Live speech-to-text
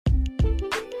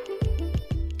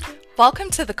Welcome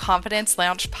to the Confidence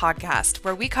Lounge podcast,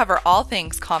 where we cover all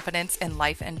things confidence in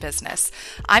life and business.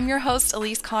 I'm your host,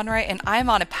 Elise Conroy, and I'm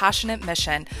on a passionate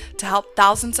mission to help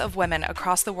thousands of women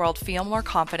across the world feel more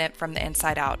confident from the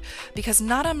inside out. Because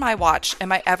not on my watch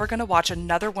am I ever going to watch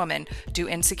another woman do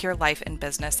insecure life and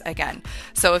business again.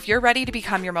 So if you're ready to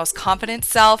become your most confident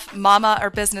self, mama, or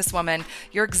businesswoman,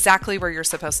 you're exactly where you're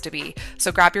supposed to be.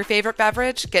 So grab your favorite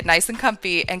beverage, get nice and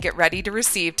comfy, and get ready to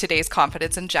receive today's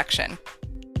confidence injection.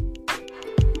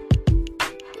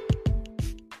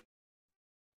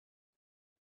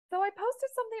 So I posted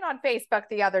something on Facebook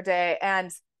the other day and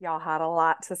y'all had a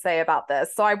lot to say about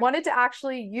this. So I wanted to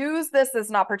actually use this as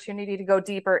an opportunity to go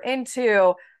deeper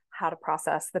into how to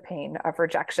process the pain of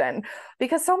rejection,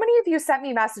 because so many of you sent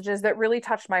me messages that really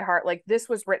touched my heart. Like, this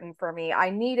was written for me. I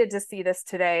needed to see this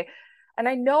today. And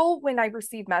I know when I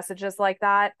receive messages like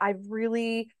that, I've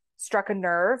really struck a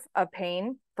nerve of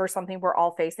pain for something we're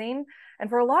all facing.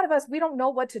 And for a lot of us, we don't know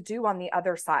what to do on the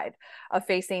other side of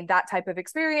facing that type of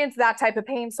experience, that type of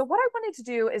pain. So what I wanted to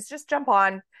do is just jump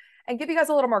on and give you guys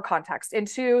a little more context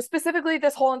into specifically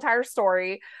this whole entire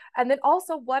story. And then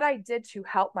also what I did to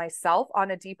help myself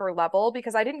on a deeper level,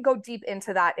 because I didn't go deep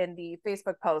into that in the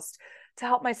Facebook post, to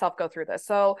help myself go through this.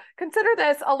 So consider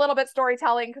this a little bit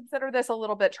storytelling, consider this a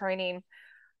little bit training.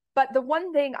 But the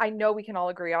one thing I know we can all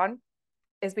agree on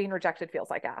is being rejected feels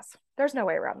like ass. There's no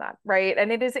way around that, right?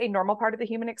 And it is a normal part of the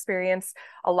human experience.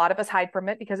 A lot of us hide from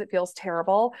it because it feels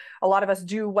terrible. A lot of us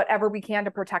do whatever we can to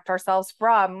protect ourselves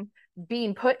from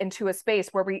being put into a space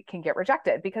where we can get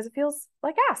rejected because it feels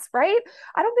like ass, right?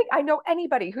 I don't think I know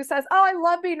anybody who says, oh, I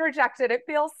love being rejected. It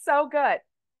feels so good.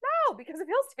 No, because it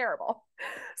feels terrible.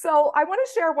 So I want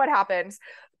to share what happened.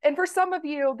 And for some of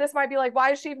you, this might be like,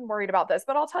 why is she even worried about this?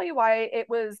 But I'll tell you why it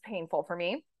was painful for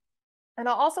me. And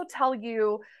I'll also tell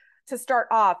you, to start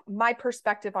off, my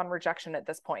perspective on rejection at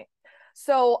this point.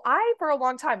 So I, for a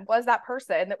long time, was that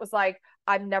person that was like,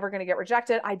 I'm never going to get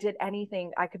rejected. I did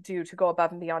anything I could do to go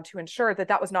above and beyond to ensure that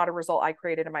that was not a result I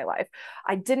created in my life.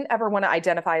 I didn't ever want to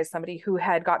identify as somebody who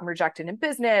had gotten rejected in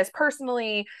business,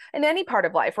 personally, in any part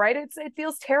of life, right? It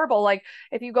feels terrible. Like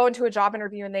if you go into a job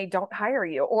interview and they don't hire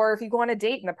you, or if you go on a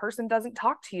date and the person doesn't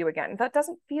talk to you again, that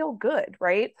doesn't feel good,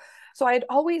 right? So I had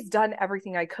always done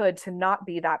everything I could to not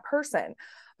be that person.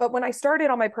 But when I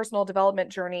started on my personal development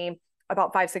journey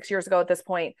about 5-6 years ago at this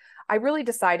point, I really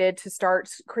decided to start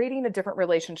creating a different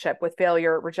relationship with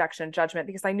failure, rejection, judgment,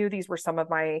 because I knew these were some of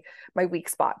my weak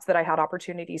spots that I had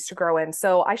opportunities to grow in.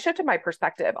 So I shifted my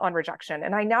perspective on rejection,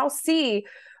 and I now see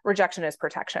rejection as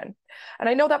protection. And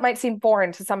I know that might seem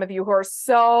foreign to some of you who are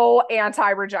so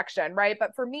anti-rejection, right?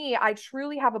 But for me, I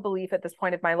truly have a belief at this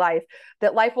point of my life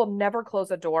that life will never close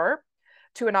a door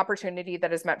to an opportunity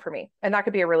that is meant for me. And that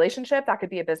could be a relationship, that could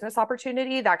be a business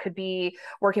opportunity, that could be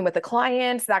working with a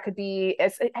client, that could be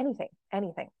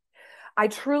anything. I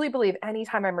truly believe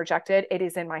anytime I'm rejected, it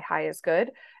is in my highest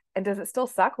good. And does it still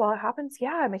suck while it happens?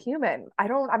 Yeah, I'm a human.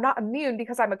 I'm not immune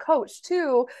because I'm a coach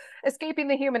to escaping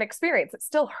the human experience. It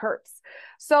still hurts.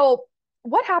 So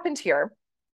what happened here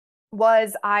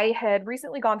was I had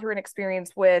recently gone through an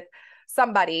experience with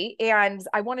somebody, and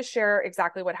I want to share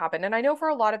exactly what happened. And I know for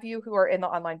a lot of you who are in the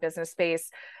online business space,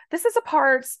 this is a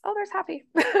part. Oh, there's Happy.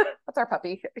 That's our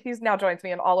puppy. He's now joins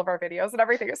me in all of our videos and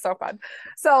everything is so fun.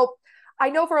 So I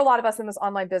know for a lot of us in this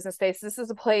online business space, this is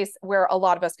a place where a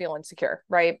lot of us feel insecure,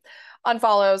 right?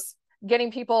 Unfollows,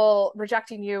 getting people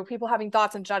rejecting you, people having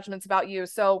thoughts and judgments about you.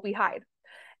 So we hide.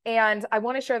 And I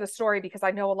want to share the story because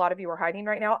I know a lot of you are hiding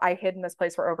right now. I hid in this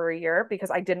place for over a year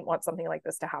because I didn't want something like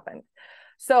this to happen.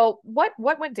 So what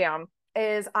went down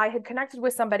is I had connected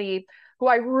with somebody who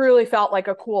I really felt like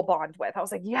a cool bond with. I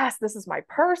was like, yes, this is my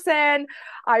person.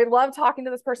 I love talking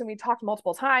to this person. We talked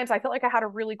multiple times. I felt like I had a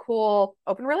really cool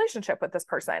open relationship with this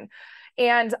person.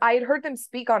 And I had heard them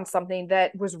speak on something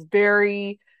that was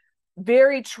very,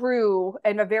 very true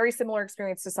and a very similar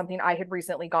experience to something I had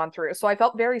recently gone through. So I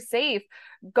felt very safe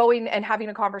going and having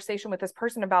a conversation with this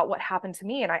person about what happened to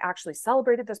me. And I actually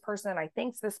celebrated this person. I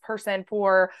thanked this person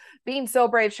for being so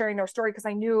brave, sharing their story, because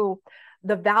I knew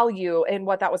the value in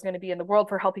what that was going to be in the world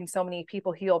for helping so many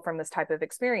people heal from this type of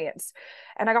experience.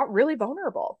 And I got really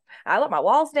vulnerable. I let my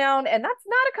walls down, and that's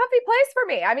not a comfy place for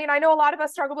me. I mean, I know a lot of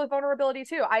us struggle with vulnerability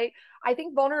too. I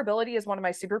think vulnerability is one of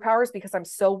my superpowers because I'm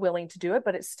so willing to do it,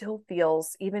 but it still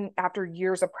feels, even after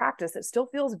years of practice, it still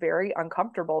feels very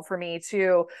uncomfortable for me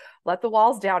to let the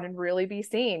walls down and really be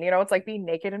seen. You know, it's like being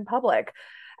naked in public.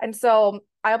 And so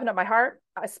I opened up my heart.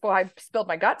 I spilled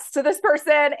my guts to this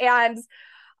person, and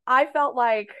I felt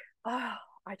like, oh,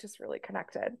 I just really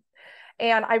connected.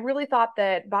 And I really thought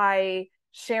that by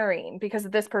sharing, because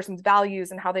of this person's values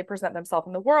and how they present themselves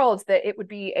in the world, that it would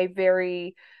be a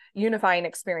very unifying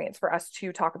experience for us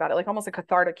to talk about it, like almost a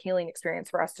cathartic healing experience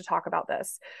for us to talk about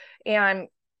this. And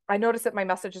I noticed that my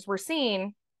messages were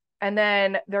seen, and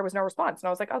then there was no response. And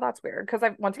I was like, oh, that's weird. Cause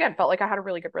I, once again, felt like I had a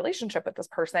really good relationship with this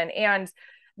person. And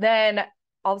then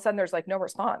all of a sudden there's like no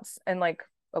response. And like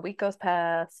a week goes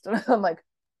past. And I'm like,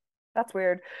 that's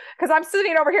weird. Cause I'm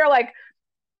sitting over here like,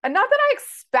 and not that I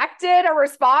expected a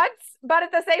response, but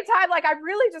at the same time, like I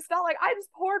really just felt like I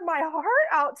just poured my heart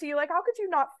out to you. Like, how could you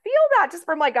not feel that just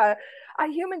from like a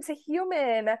human to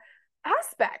human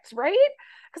aspect, right?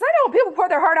 Because I know when people pour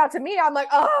their heart out to me, I'm like,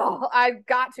 oh, I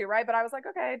got to, right? But I was like,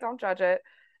 okay, don't judge it.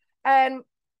 And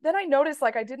then I noticed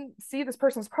like I didn't see this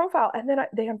person's profile, and then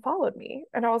they unfollowed me,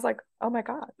 and I was like, oh my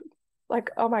God, like,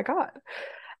 oh my God.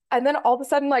 And then all of a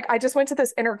sudden, like, I just went to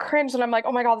this inner cringe, and I'm like,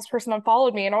 oh my God, this person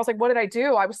unfollowed me. And I was like, what did I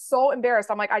do? I was so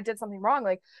embarrassed. I'm like, I did something wrong.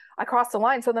 Like, I crossed the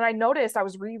line. So then I noticed I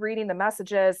was rereading the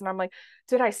messages, and I'm like,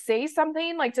 did I say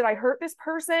something? Like, did I hurt this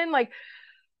person? Like,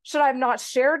 should I have not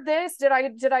shared this? Did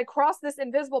I cross this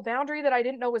invisible boundary that I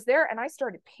didn't know was there? And I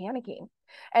started panicking.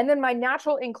 And then my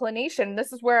natural inclination,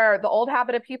 this is where the old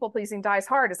habit of people pleasing dies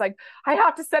hard. Is like, I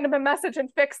have to send them a message and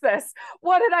fix this.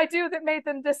 What did I do that made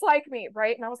them dislike me?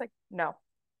 Right. And I was like, no,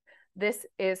 this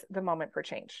is the moment for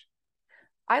change.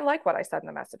 I like what I said in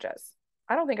the messages.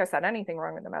 I don't think I said anything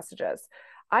wrong in the messages.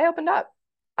 I opened up.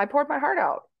 I poured my heart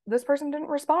out. This person didn't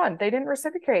respond. They didn't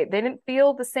reciprocate. They didn't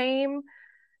feel the same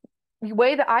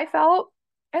way that I felt.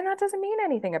 And that doesn't mean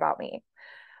anything about me.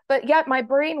 But yet my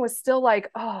brain was still like,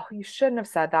 oh, you shouldn't have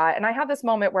said that. And I had this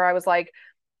moment where I was like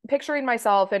picturing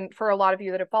myself. And for a lot of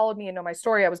you that have followed me and know my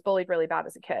story, I was bullied really bad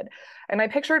as a kid. And I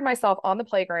pictured myself on the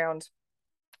playground,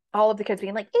 all of the kids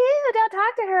being like, ew, don't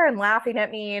talk to her, and laughing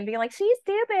at me and being like, she's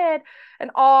stupid.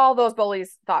 And all those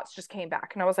bullies thoughts just came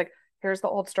back. And I was like, here's the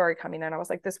old story coming in. I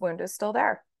was like, this wound is still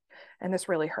there. And this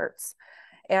really hurts.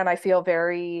 And I feel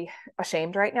very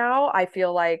ashamed right now. I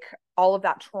feel like all of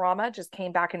that trauma just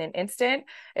came back in an instant.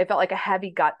 It felt like a heavy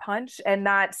gut punch. And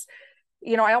that's,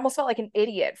 I almost felt like an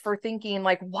idiot for thinking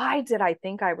like, why did I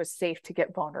think I was safe to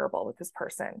get vulnerable with this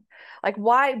person? Like,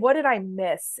 why, what did I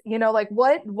miss? Like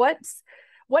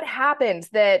what happened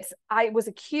that I was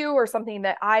a cue or something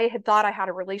that I had thought I had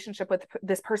a relationship with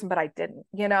this person, but I didn't,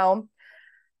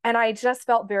 and I just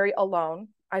felt very alone.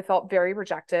 I felt very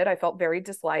rejected. I felt very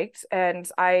disliked. And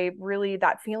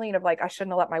that feeling of like, I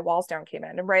shouldn't have let my walls down came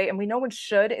in. And right. And we know when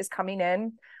should is coming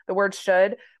in, the word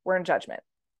should, we're in judgment.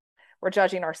 We're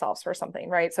judging ourselves for something,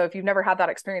 right? So if you've never had that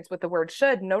experience with the word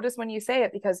should, notice when you say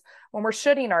it, because when we're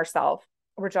shoulding ourselves,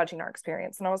 we're judging our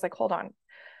experience. And I was like, hold on.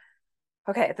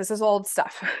 Okay, this is old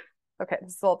stuff. Okay,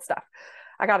 this is old stuff.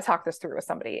 I got to talk this through with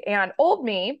somebody. And old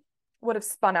me would have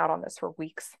spun out on this for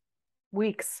weeks.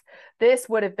 This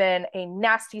would have been a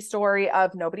nasty story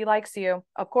of nobody likes you.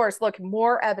 Of course, look,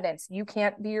 more evidence. You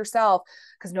can't be yourself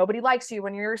because nobody likes you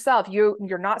when you're yourself.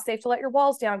 You're not safe to let your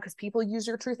walls down because people use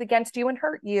your truth against you and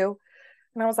hurt you.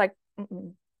 And I was like,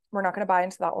 we're not going to buy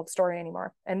into that old story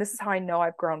anymore. And this is how I know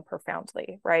I've grown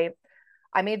profoundly, right?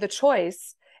 I made the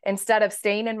choice, instead of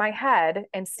staying in my head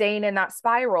and staying in that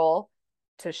spiral,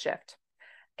 to shift.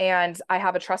 And I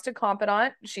have a trusted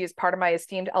confidant. She is part of my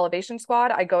esteemed elevation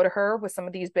squad. I go to her with some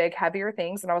of these big, heavier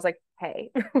things. And I was like,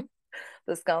 hey,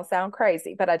 this is going to sound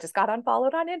crazy, but I just got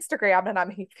unfollowed on Instagram and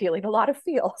I'm feeling a lot of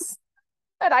feels.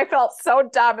 And I felt so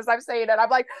dumb as I'm saying it.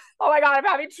 I'm like, oh my God, I'm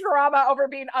having trauma over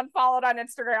being unfollowed on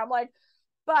Instagram.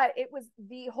 But it was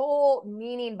the whole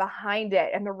meaning behind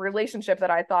it and the relationship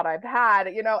that I thought I've had,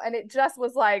 and it just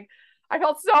was like, I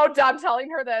felt so dumb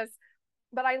telling her this.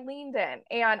 But I leaned in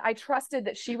and I trusted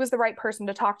that she was the right person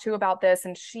to talk to about this.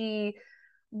 And she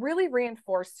really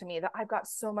reinforced to me that I've got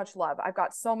so much love. I've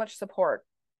got so much support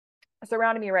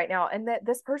surrounding me right now. And that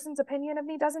this person's opinion of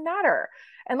me doesn't matter.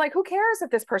 And like, who cares if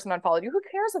this person unfollowed you? Who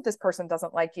cares if this person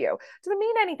doesn't like you? It doesn't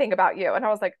mean anything about you. And I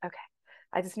was like, okay,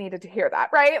 I just needed to hear that.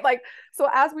 Right. Like, so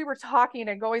as we were talking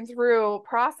and going through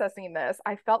processing this,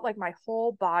 I felt like my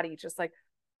whole body just like,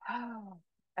 oh,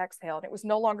 exhale. And it was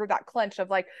no longer that clench of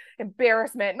like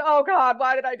embarrassment and, oh God,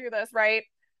 why did I do this? Right.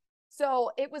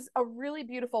 So it was a really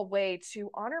beautiful way to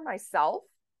honor myself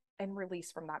and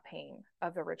release from that pain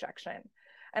of the rejection.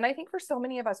 And I think for so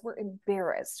many of us, we're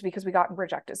embarrassed because we got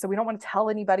rejected. So we don't want to tell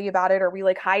anybody about it, or we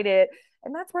like hide it.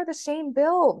 And that's where the shame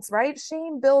builds, right?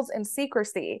 Shame builds in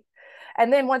secrecy.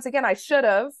 And then once again, I should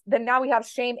have, then now we have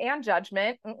shame and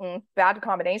judgment. Bad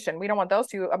combination. We don't want those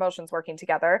two emotions working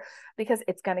together because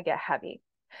it's going to get heavy.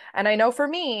 And I know for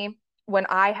me, when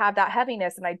I have that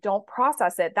heaviness and I don't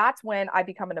process it, that's when I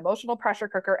become an emotional pressure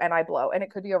cooker and I blow. And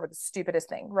it could be over the stupidest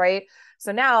thing, right?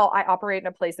 So now I operate in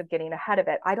a place of getting ahead of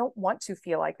it. I don't want to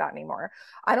feel like that anymore.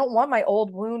 I don't want my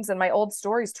old wounds and my old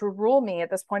stories to rule me at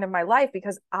this point in my life,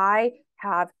 because I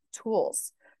have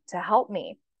tools to help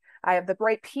me. I have the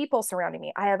right people surrounding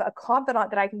me. I have a confidant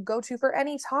that I can go to for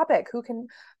any topic who can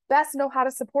best know how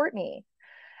to support me.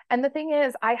 And the thing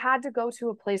is, I had to go to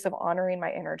a place of honoring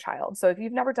my inner child. So if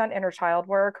you've never done inner child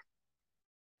work,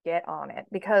 get on it,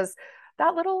 because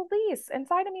that little Elise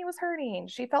inside of me was hurting.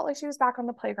 She felt like she was back on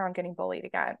the playground getting bullied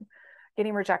again,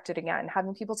 getting rejected again,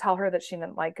 having people tell her that she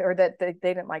didn't like, or that they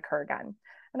didn't like her again.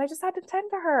 And I just had to tend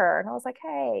to her. And I was like,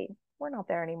 hey, we're not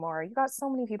there anymore. You got so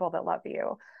many people that love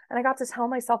you. And I got to tell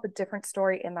myself a different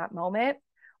story in that moment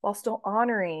while still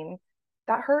honoring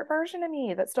that hurt version of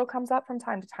me that still comes up from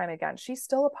time to time again. She's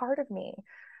still a part of me.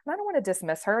 And I don't want to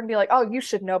dismiss her and be like, oh, you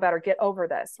should know better, get over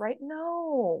this, right?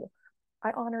 No,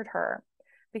 I honored her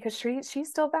because she's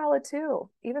still valid too.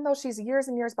 Even though she's years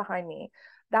and years behind me,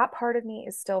 that part of me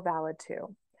is still valid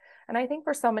too. And I think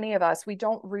for so many of us, we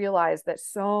don't realize that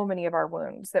so many of our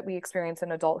wounds that we experience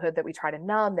in adulthood, that we try to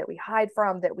numb, that we hide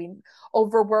from, that we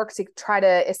overwork to try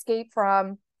to escape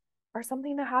from, are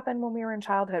something that happened when we were in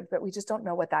childhood, but we just don't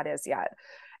know what that is yet.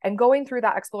 And going through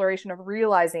that exploration of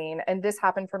realizing, and this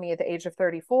happened for me at the age of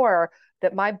 34,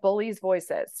 that my bullies'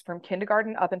 voices from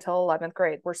kindergarten up until 11th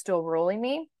grade were still ruling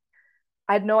me.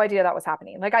 I had no idea that was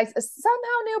happening. Like, I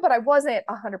somehow knew, but I wasn't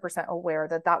 100% aware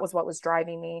that that was what was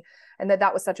driving me, and that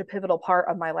that was such a pivotal part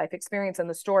of my life experience and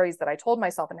the stories that I told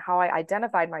myself and how I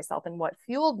identified myself and what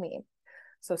fueled me.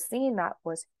 So seeing that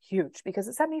was huge because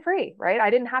it set me free, right? I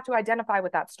didn't have to identify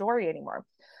with that story anymore.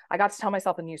 I got to tell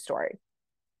myself a new story.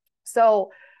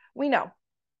 So we know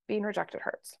being rejected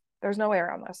hurts. There's no way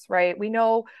around this, right? We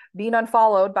know being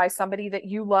unfollowed by somebody that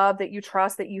you love, that you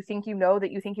trust, that you think you know,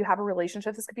 that you think you have a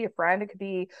relationship. This could be a friend. It could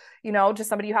be, just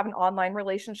somebody you have an online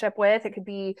relationship with. It could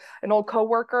be an old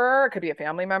coworker. It could be a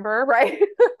family member, right?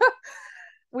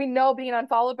 We know being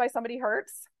unfollowed by somebody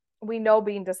hurts. We know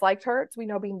being disliked hurts. We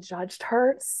know being judged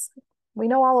hurts. We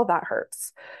know all of that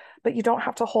hurts, but you don't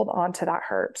have to hold on to that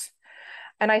hurt.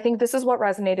 And I think this is what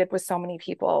resonated with so many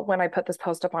people when I put this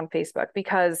post up on Facebook,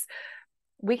 because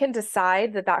we can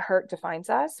decide that that hurt defines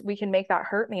us. We can make that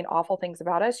hurt mean awful things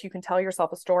about us. You can tell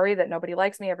yourself a story that nobody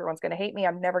likes me, everyone's going to hate me,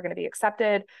 I'm never going to be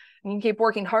accepted. And you can keep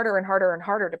working harder and harder and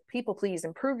harder to people please,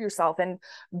 improve yourself, and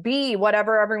be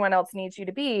whatever everyone else needs you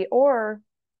to be. Or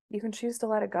you can choose to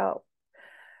let it go.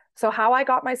 So how I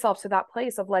got myself to that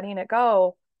place of letting it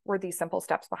go were these simple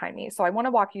steps behind me. So I want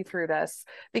to walk you through this,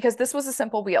 because this was a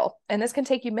simple wheel and this can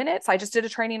take you minutes. I just did a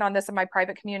training on this in my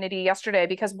private community yesterday,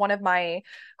 because one of my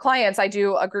clients, I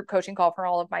do a group coaching call for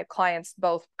all of my clients,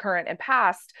 both current and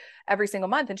past, every single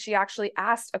month. And she actually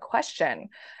asked a question,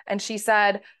 and she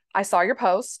said, I saw your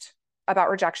post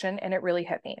about rejection and it really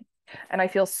hit me. And I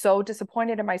feel so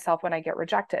disappointed in myself when I get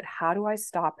rejected. How do I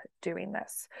stop doing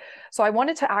this? So I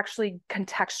wanted to actually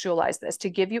contextualize this, to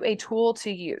give you a tool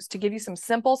to use, to give you some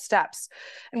simple steps.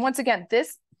 And once again,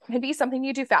 this can be something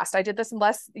you do fast. I did this in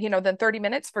less, than 30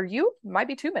 minutes. For you, it might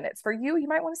be 2 minutes. For you, you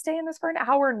might want to stay in this for an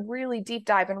hour and really deep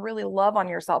dive and really love on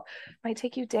yourself. It might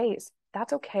take you days.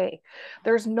 That's okay.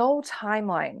 There's no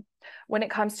timeline when it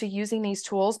comes to using these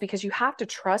tools, because you have to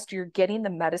trust you're getting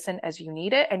the medicine as you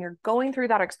need it, and you're going through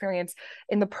that experience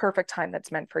in the perfect time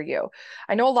that's meant for you.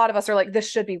 I know a lot of us are like, this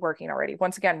should be working already.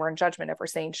 Once again, we're in judgment if we're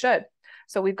saying should.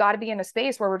 So we've got to be in a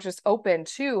space where we're just open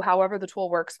to however the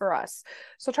tool works for us.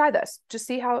 So try this, just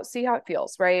see how it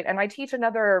feels, right? And I teach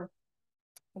another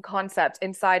concept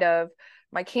inside of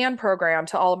my CAN program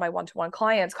to all of my one-to-one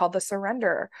clients called the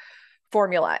surrender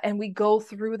formula. And we go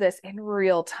through this in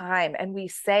real time and we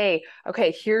say,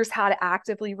 okay, here's how to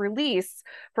actively release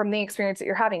from the experience that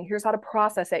you're having. Here's how to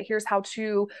process it. Here's how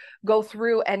to go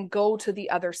through and go to the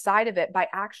other side of it by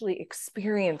actually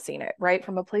experiencing it, right?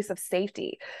 From a place of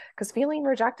safety. Because feeling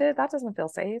rejected, that doesn't feel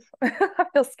safe. That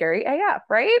feels scary AF,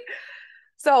 right?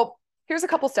 So here's a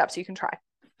couple steps you can try.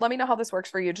 Let me know how this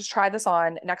works for you. Just try this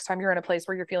on next time you're in a place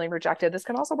where you're feeling rejected. This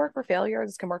can also work for failure.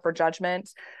 This can work for judgment.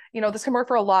 This can work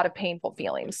for a lot of painful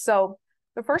feelings. So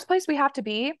the first place we have to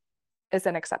be is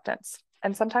in acceptance.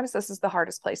 And sometimes this is the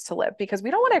hardest place to live, because we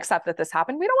don't want to accept that this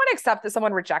happened. We don't want to accept that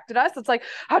someone rejected us. It's like,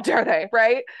 how dare they,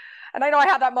 right? And I know I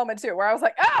had that moment too, where I was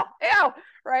like, oh, ew,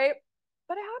 right?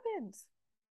 But it happens.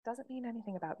 Doesn't mean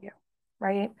anything about you,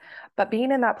 right? But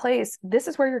being in that place, this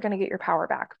is where you're going to get your power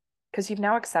back, because you've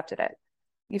now accepted it.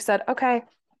 You've said, okay,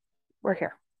 we're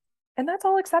here. And that's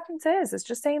all acceptance is. It's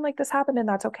just saying like, this happened and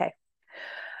that's okay.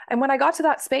 And when I got to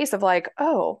that space of like,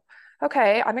 oh,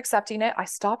 okay, I'm accepting it. I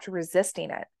stopped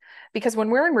resisting it. Because when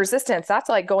we're in resistance, that's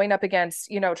like going up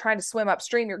against, trying to swim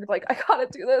upstream. You're like, I gotta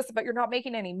do this, but you're not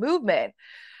making any movement.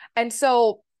 And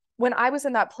so when I was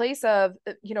in that place of,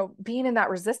 being in that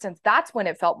resistance, that's when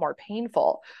it felt more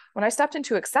painful. When I stepped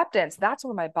into acceptance, that's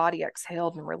when my body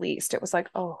exhaled and released. It was like,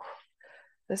 oh,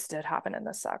 this did happen and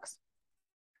this sucks.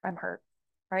 I'm hurt.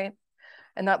 Right.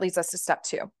 And that leads us to step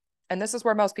 2. And this is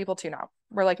where most people tune out.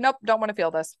 We're like, nope, don't want to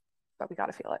feel this, but we got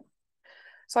to feel it.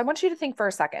 So I want you to think for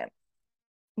a second,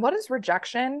 what does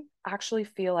rejection actually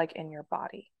feel like in your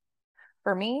body?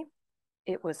 For me,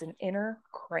 it was an inner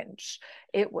cringe.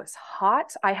 It was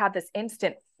hot. I had this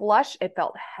instant flush. It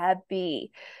felt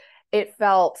heavy. It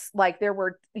felt like there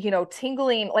were,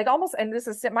 tingling, like almost, and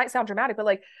it might sound dramatic, but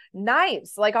like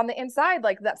knives, like on the inside,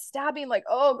 like that stabbing, like,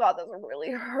 oh God, this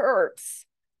really hurts.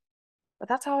 But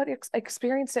that's how I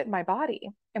experienced it in my body.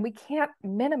 And we can't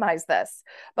minimize this.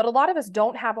 But a lot of us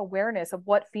don't have awareness of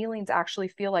what feelings actually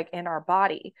feel like in our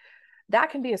body.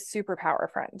 That can be a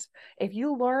superpower, friend. If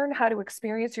you learn how to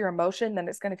experience your emotion, then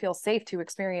it's going to feel safe to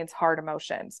experience hard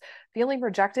emotions. Feeling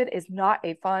rejected is not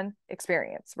a fun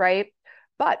experience, right?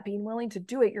 But being willing to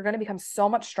do it, you're going to become so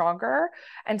much stronger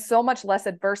and so much less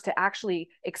adverse to actually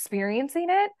experiencing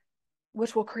it,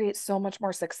 which will create so much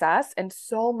more success and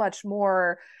so much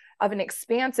more of an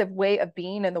expansive way of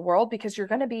being in the world, because you're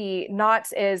going to be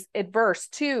not as adverse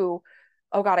to,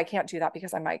 oh God, I can't do that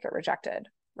because I might get rejected,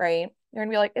 right? You're going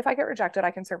to be like, if I get rejected,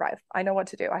 I can survive. I know what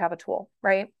to do. I have a tool,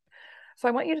 right? So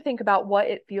I want you to think about what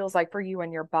it feels like for you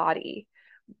and your body,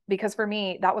 because for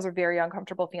me, that was a very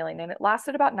uncomfortable feeling. And it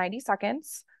lasted about 90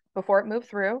 seconds before it moved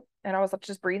through. And I was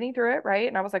just breathing through it, right?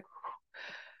 And I was like,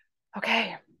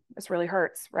 okay, this really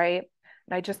hurts, right?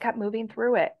 And I just kept moving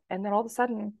through it. And then all of a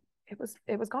sudden, it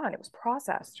was gone. It was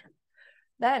processed.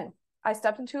 Then I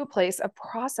stepped into a place of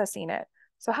processing it.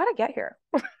 So how did I get here?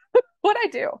 What I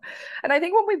do? And I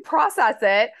think when we process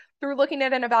it through looking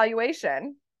at an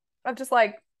evaluation of just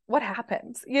like, what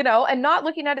happens, and not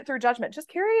looking at it through judgment, just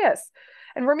curious.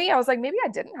 And for me, I was like, maybe I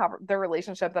didn't have the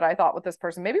relationship that I thought with this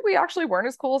person. Maybe we actually weren't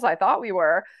as cool as I thought we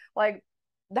were. Like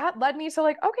that led me to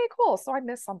like, okay, cool. So I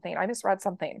missed something. I misread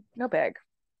something. No big.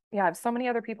 Yeah, I have so many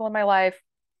other people in my life.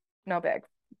 No big.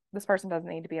 This person doesn't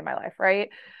need to be in my life, right?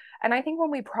 And I think when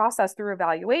we process through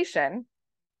evaluation,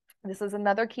 this is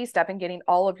another key step in getting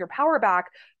all of your power back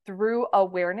through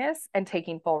awareness and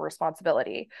taking full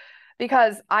responsibility.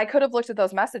 Because I could have looked at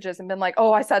those messages and been like,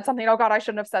 oh, I said something. Oh God, I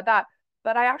shouldn't have said that.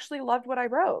 But I actually loved what I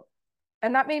wrote.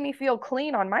 And that made me feel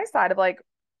clean on my side of like,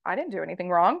 I didn't do anything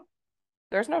wrong.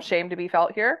 There's no shame to be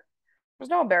felt here. There's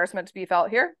no embarrassment to be felt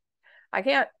here. I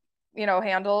can't,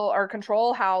 handle or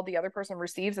control how the other person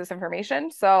receives this information.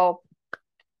 So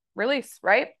release,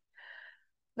 right?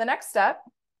 The next step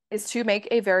is to make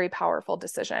a very powerful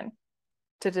decision,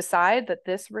 to decide that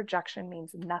this rejection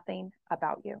means nothing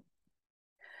about you.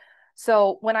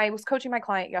 So when I was coaching my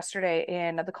client yesterday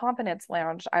in the Confidence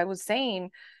Lounge, I was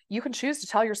saying, you can choose to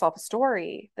tell yourself a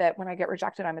story that when I get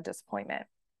rejected, I'm a disappointment.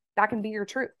 That can be your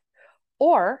truth.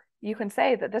 Or you can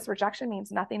say that this rejection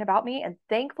means nothing about me. And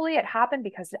thankfully it happened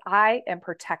because I am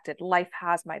protected. Life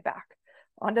has my back.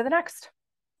 On to the next.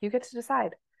 You get to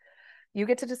decide. You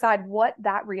get to decide what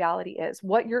that reality is,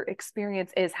 what your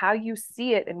experience is, how you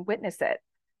see it and witness it.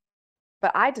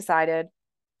 But I decided,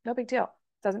 no big deal.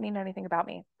 Doesn't mean anything about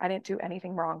me. I didn't do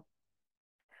anything wrong.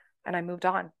 And I moved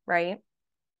on, right?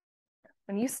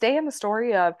 When you stay in the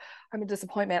story of, I'm a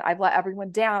disappointment, I've let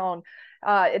everyone down,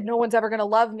 no one's ever going to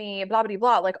love me, blah, blah,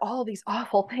 blah, like all these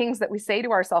awful things that we say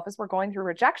to ourselves as we're going through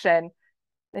rejection,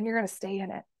 then you're going to stay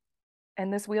in it.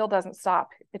 And this wheel doesn't stop.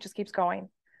 It just keeps going.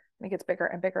 And it gets bigger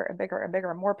and bigger and bigger and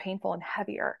bigger and more painful and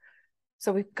heavier.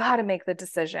 So we've got to make the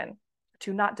decision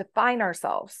to not define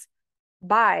ourselves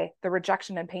by the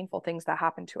rejection and painful things that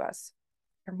happen to us.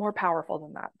 You're more powerful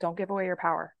than that. Don't give away your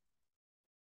power.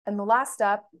 And the last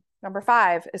step, number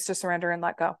 5, is to surrender and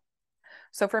let go.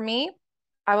 So for me,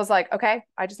 I was like, okay,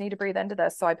 I just need to breathe into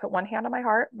this. So I put one hand on my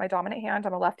heart, my dominant hand.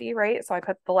 I'm a lefty, right? So I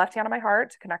put the left hand on my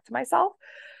heart to connect to myself.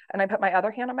 And I put my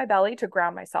other hand on my belly to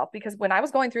ground myself, because when I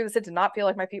was going through this, it did not feel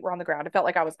like my feet were on the ground. It felt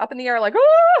like I was up in the air, like,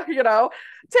 oh, terrible,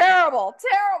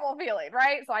 terrible feeling,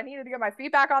 right? So I needed to get my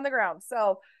feet back on the ground.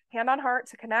 So hand on heart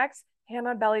to connect, hand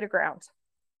on belly to ground.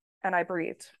 And I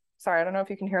breathed. Sorry, I don't know if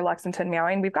you can hear Lexington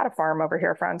meowing. We've got a farm over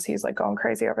here, friends. He's like going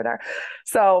crazy over there.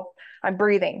 So I'm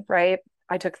breathing, right?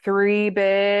 I took 3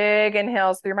 big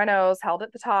inhales through my nose, held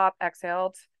at the top,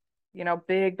 exhaled,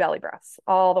 big belly breaths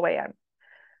all the way in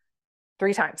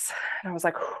 3 times. And I was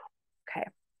like, okay.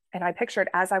 And I pictured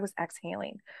as I was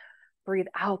exhaling, breathe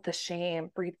out the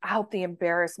shame, breathe out the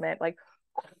embarrassment, like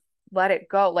let it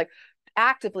go. Like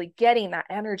actively getting that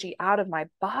energy out of my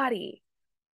body.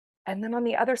 And then on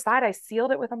the other side, I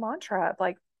sealed it with a mantra of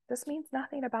like, this means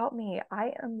nothing about me.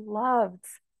 I am loved.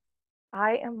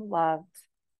 I am loved.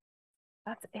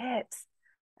 That's it.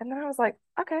 And then I was like,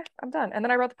 okay, I'm done. And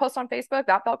then I wrote the post on Facebook.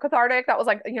 That felt cathartic. That was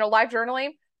like, live journaling.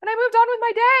 And I moved on with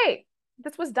my day.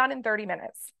 This was done in 30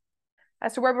 minutes.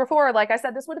 As to where before, like I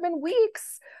said, this would have been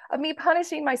weeks of me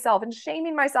punishing myself and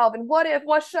shaming myself. And what if,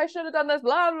 I should have done this,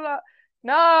 blah, blah, blah.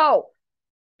 No,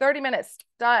 30 minutes,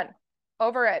 done,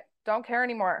 over it. Don't care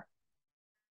anymore.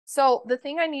 So the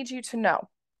thing I need you to know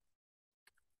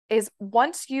is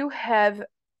once you have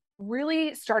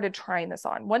really started trying this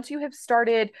on, once you have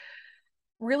started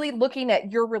really looking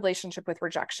at your relationship with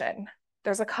rejection,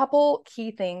 there's a couple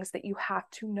key things that you have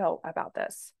to know about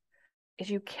this. Is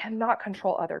you cannot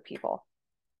control other people.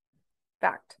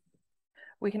 Fact.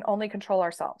 We can only control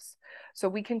ourselves. So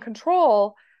we can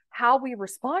control how we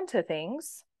respond to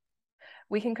things.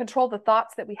 We can control the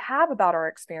thoughts that we have about our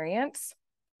experience,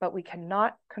 but we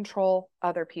cannot control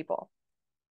other people.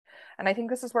 And I think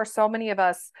this is where so many of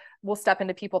us will step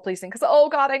into people pleasing because, oh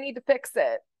God, I need to fix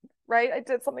it, right? I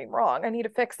did something wrong. I need to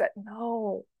fix it.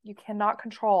 No, you cannot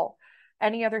control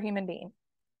any other human being.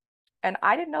 And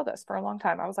I didn't know this for a long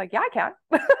time. I was like, yeah, I can.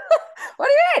 What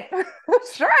do you mean?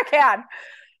 Sure, I can.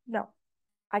 No,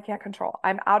 I can't control.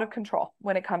 I'm out of control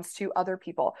when it comes to other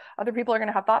people. Other people are going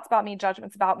to have thoughts about me,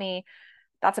 judgments about me.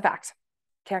 That's a fact.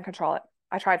 Can't control it.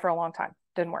 I tried for a long time.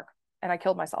 Didn't work. And I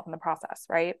killed myself in the process,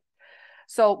 right?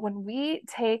 So when we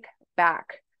take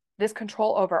back this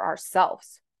control over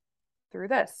ourselves through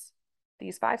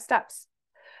these 5 steps,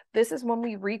 this is when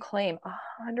we reclaim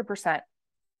 100%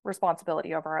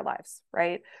 responsibility over our lives,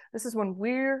 right? This is when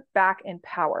we're back in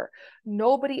power.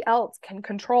 Nobody else can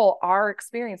control our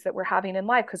experience that we're having in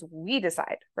life because we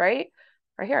decide, right?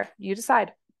 Right here, you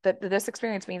decide that this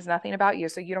experience means nothing about you,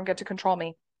 so you don't get to control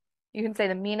me. You can say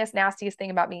the meanest, nastiest thing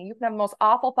about me. You can have the most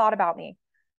awful thought about me,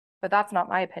 but that's not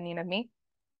my opinion of me.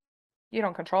 You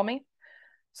don't control me.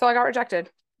 So I got rejected.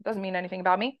 It doesn't mean anything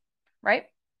about me, right?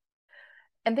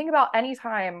 And think about any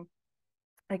time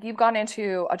like you've gone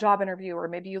into a job interview or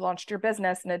maybe you launched your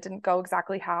business and it didn't go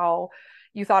exactly how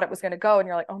you thought it was going to go. And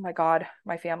you're like, oh my God,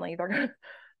 my family, they're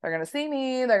going to see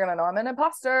me. They're going to know I'm an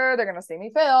imposter. They're going to see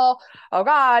me fail. Oh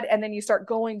God. And then you start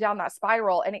going down that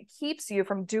spiral and it keeps you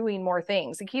from doing more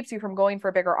things. It keeps you from going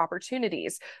for bigger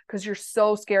opportunities because you're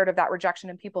so scared of that rejection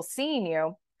and people seeing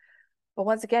you. But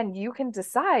once again, you can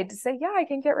decide to say, yeah, I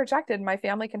can get rejected. My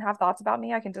family can have thoughts about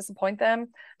me. I can disappoint them.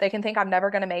 They can think I'm never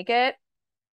going to make it,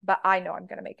 but I know I'm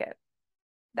going to make it.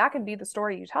 That can be the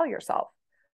story you tell yourself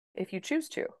if you choose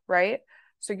to, right?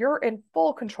 So you're in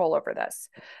full control over this.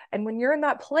 And when you're in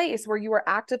that place where you are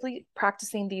actively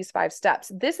practicing these 5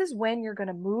 steps, this is when you're going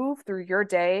to move through your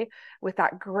day with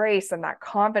that grace and that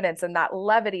confidence and that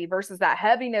levity versus that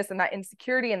heaviness and that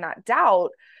insecurity and that doubt,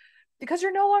 because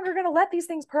you're no longer going to let these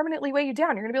things permanently weigh you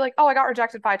down. You're going to be like, oh, I got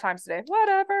rejected 5 times today.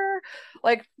 Whatever.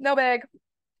 Like, no big.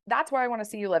 That's where I want to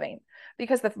see you living,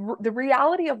 because the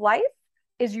reality of life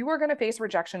is you are going to face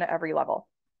rejection at every level.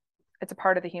 It's a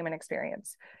part of the human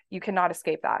experience. You cannot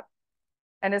escape that.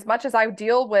 And as much as I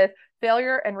deal with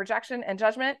failure and rejection and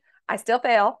judgment, I still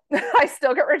fail. I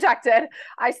still get rejected.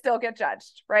 I still get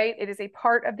judged, right? It is a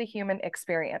part of the human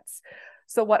experience.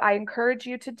 So what I encourage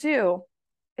you to do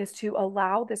is to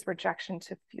allow this rejection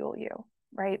to fuel you,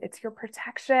 right? It's your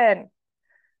protection.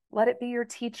 Let it be your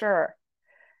teacher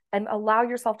and allow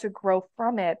yourself to grow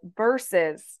from it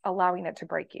versus allowing it to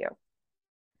break you.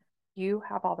 You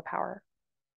have all the power.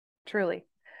 Truly,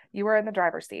 you are in the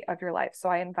driver's seat of your life. So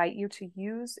I invite you to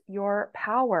use your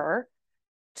power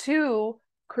to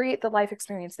create the life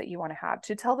experience that you want to have,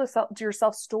 to tell to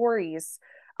yourself stories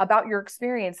about your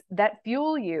experience that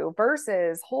fuel you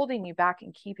versus holding you back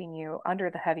and keeping you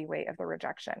under the heavy weight of the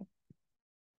rejection.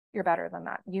 You're better than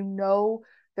that. You know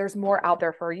there's more out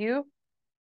there for you.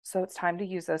 So it's time to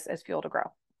use this as fuel to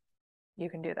grow. You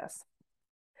can do this.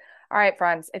 All right,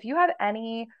 friends, if you have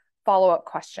any follow-up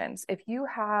questions, if you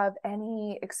have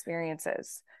any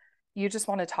experiences you just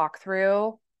want to talk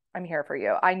through, I'm here for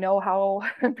you. I know how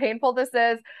painful this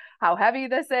is, how heavy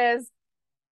this is.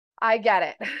 I get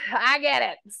it. I get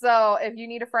it. So if you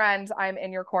need a friend, I'm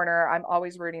in your corner. I'm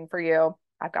always rooting for you.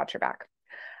 I've got your back.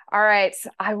 All right.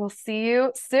 I will see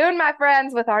you soon, my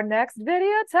friends, with our next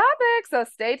video topic. So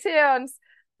stay tuned.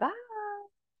 Bye.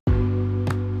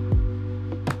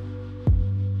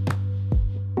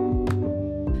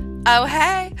 Oh,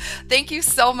 hey! Thank you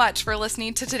so much for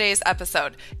listening to today's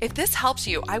episode. If this helps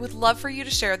you, I would love for you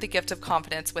to share the gift of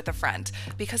confidence with a friend,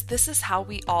 because this is how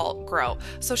we all grow.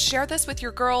 So share this with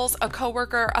your girls, a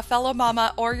coworker, a fellow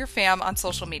mama, or your fam on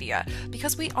social media,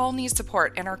 because we all need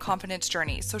support in our confidence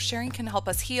journey. So sharing can help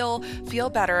us heal, feel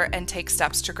better, and take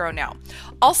steps to grow now.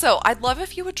 Also, I'd love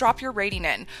if you would drop your rating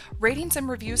in. Ratings and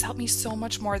reviews help me so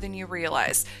much more than you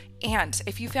realize. And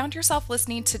if you found yourself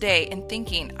listening today and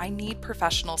thinking, I need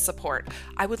professional support,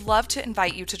 I would love to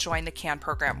invite you to join the CAN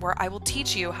program, where I will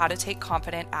teach you how to take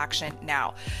confident action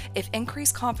now. If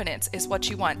increased confidence is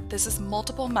what you want, this is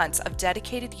multiple months of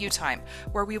dedicated you time,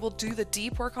 where we will do the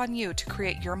deep work on you to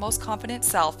create your most confident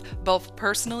self, both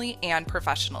personally and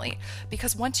professionally.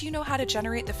 Because once you know how to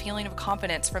generate the feeling of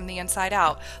confidence from the inside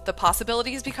out, the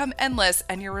possibilities become endless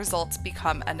and your results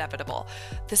become inevitable.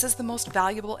 This is the most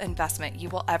valuable investment you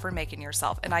will ever make in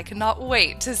yourself, and I cannot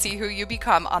wait to see who you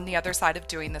become on the other side of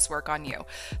doing this work on you.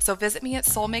 So visit me at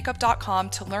soulmakeup.com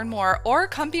to learn more, or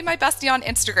come be my bestie on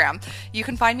Instagram. You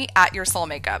can find me at Your Soul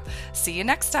Makeup. See you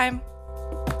next time.